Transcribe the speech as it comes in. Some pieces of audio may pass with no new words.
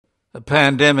A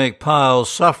pandemic piles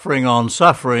suffering on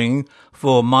suffering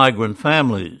for migrant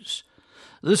families.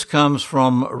 This comes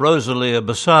from Rosalia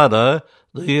Basada,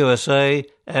 the USA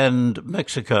and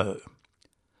Mexico.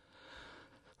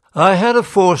 I had a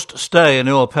forced stay in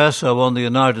El Paso on the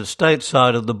United States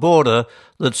side of the border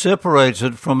that separates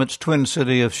it from its twin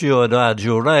city of Ciudad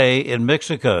Juárez in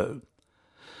Mexico.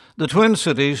 The Twin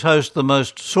Cities host the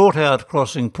most sought-out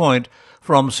crossing point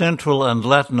from Central and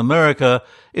Latin America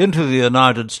into the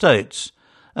United States,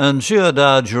 and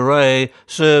Ciudad Juárez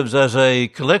serves as a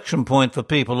collection point for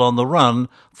people on the run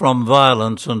from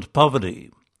violence and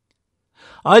poverty.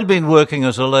 I'd been working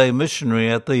as a lay missionary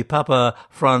at the Papa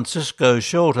Francisco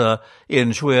shelter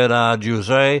in Ciudad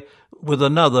Juárez with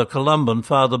another Colombian,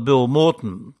 Father Bill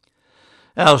Morton.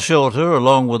 Our shelter,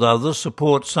 along with others,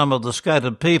 supports some of the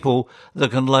scattered people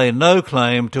that can lay no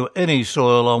claim to any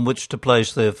soil on which to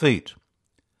place their feet.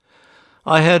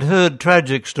 I had heard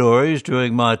tragic stories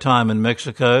during my time in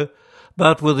Mexico,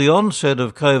 but with the onset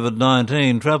of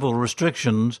COVID-19 travel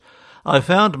restrictions, I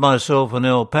found myself in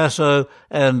El Paso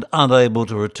and unable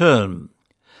to return.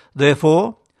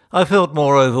 Therefore, I felt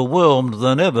more overwhelmed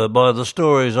than ever by the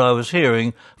stories I was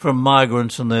hearing from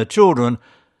migrants and their children,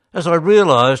 as I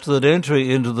realized that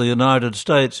entry into the United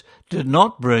States did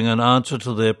not bring an answer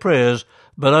to their prayers,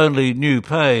 but only new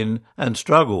pain and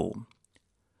struggle.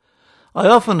 I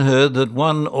often heard that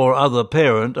one or other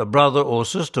parent, a brother or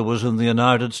sister, was in the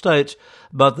United States,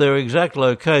 but their exact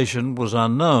location was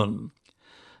unknown.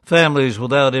 Families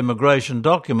without immigration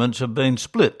documents have been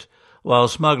split while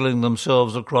smuggling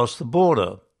themselves across the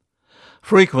border.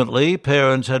 Frequently,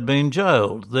 parents had been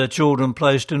jailed, their children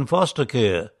placed in foster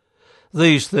care.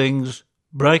 These things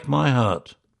break my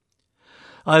heart.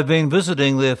 I've been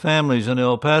visiting their families in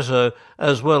El Paso,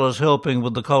 as well as helping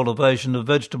with the cultivation of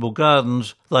vegetable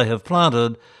gardens they have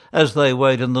planted as they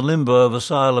wait in the limbo of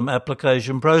asylum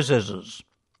application processes.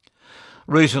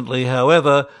 Recently,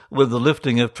 however, with the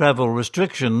lifting of travel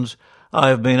restrictions, I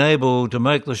have been able to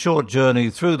make the short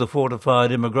journey through the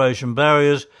fortified immigration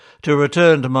barriers to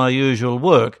return to my usual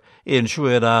work in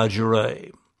Ciudad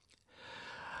Juárez.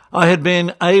 I had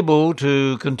been able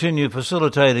to continue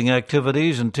facilitating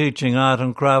activities and teaching art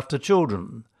and craft to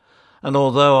children, and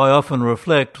although I often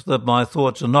reflect that my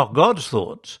thoughts are not God's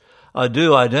thoughts, I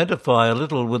do identify a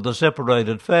little with the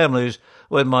separated families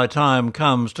when my time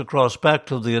comes to cross back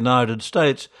to the United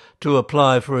States to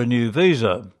apply for a new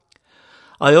visa.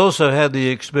 I also had the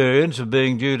experience of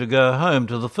being due to go home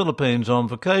to the Philippines on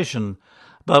vacation,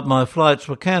 but my flights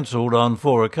were cancelled on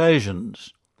 4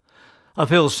 occasions. I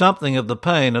feel something of the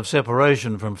pain of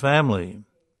separation from family.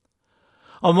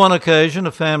 On one occasion,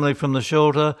 a family from the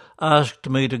shelter asked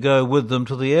me to go with them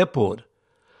to the airport.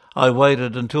 I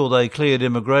waited until they cleared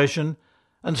immigration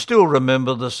and still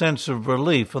remember the sense of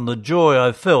relief and the joy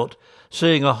I felt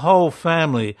seeing a whole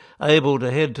family able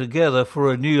to head together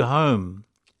for a new home.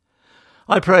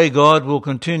 I pray God will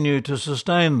continue to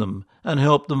sustain them and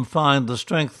help them find the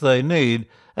strength they need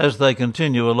as they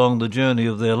continue along the journey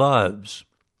of their lives.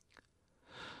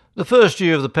 The first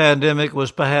year of the pandemic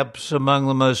was perhaps among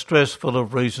the most stressful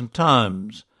of recent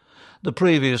times. The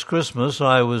previous Christmas,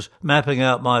 I was mapping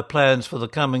out my plans for the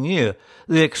coming year.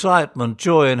 The excitement,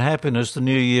 joy and happiness the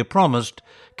new year promised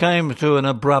came to an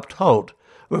abrupt halt,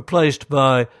 replaced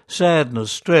by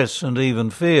sadness, stress and even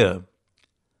fear.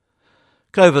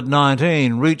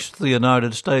 COVID-19 reached the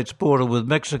United States border with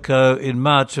Mexico in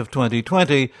March of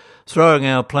 2020, throwing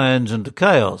our plans into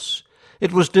chaos.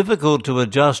 It was difficult to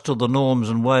adjust to the norms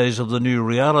and ways of the new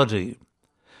reality.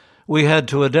 We had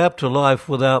to adapt to life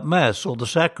without Mass or the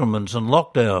sacraments and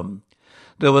lockdown.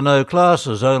 There were no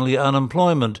classes, only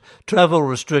unemployment, travel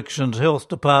restrictions, health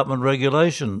department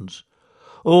regulations.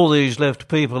 All these left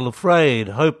people afraid,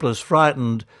 hopeless,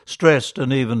 frightened, stressed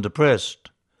and even depressed.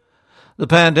 The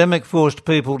pandemic forced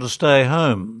people to stay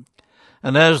home,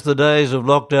 and as the days of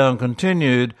lockdown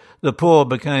continued, the poor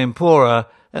became poorer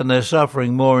and their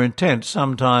suffering more intense,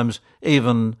 sometimes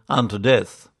even unto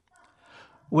death.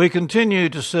 We continue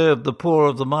to serve the poor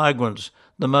of the migrants,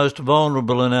 the most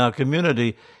vulnerable in our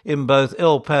community, in both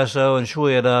El Paso and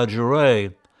Ciudad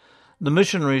Juárez. The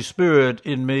missionary spirit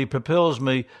in me propels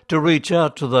me to reach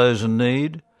out to those in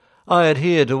need. I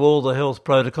adhere to all the health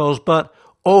protocols, but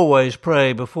always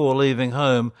pray before leaving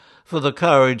home for the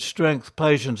courage, strength,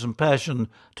 patience and passion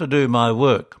to do my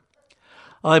work.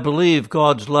 I believe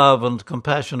God's love and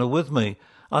compassion are with me.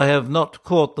 I have not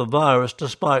caught the virus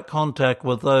despite contact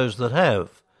with those that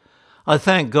have. I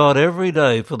thank God every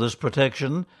day for this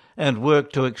protection and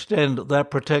work to extend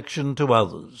that protection to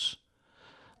others.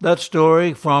 That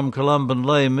story from Colombian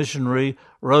lay missionary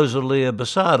Rosalia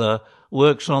Basada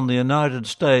works on the United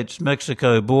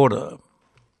States-Mexico border.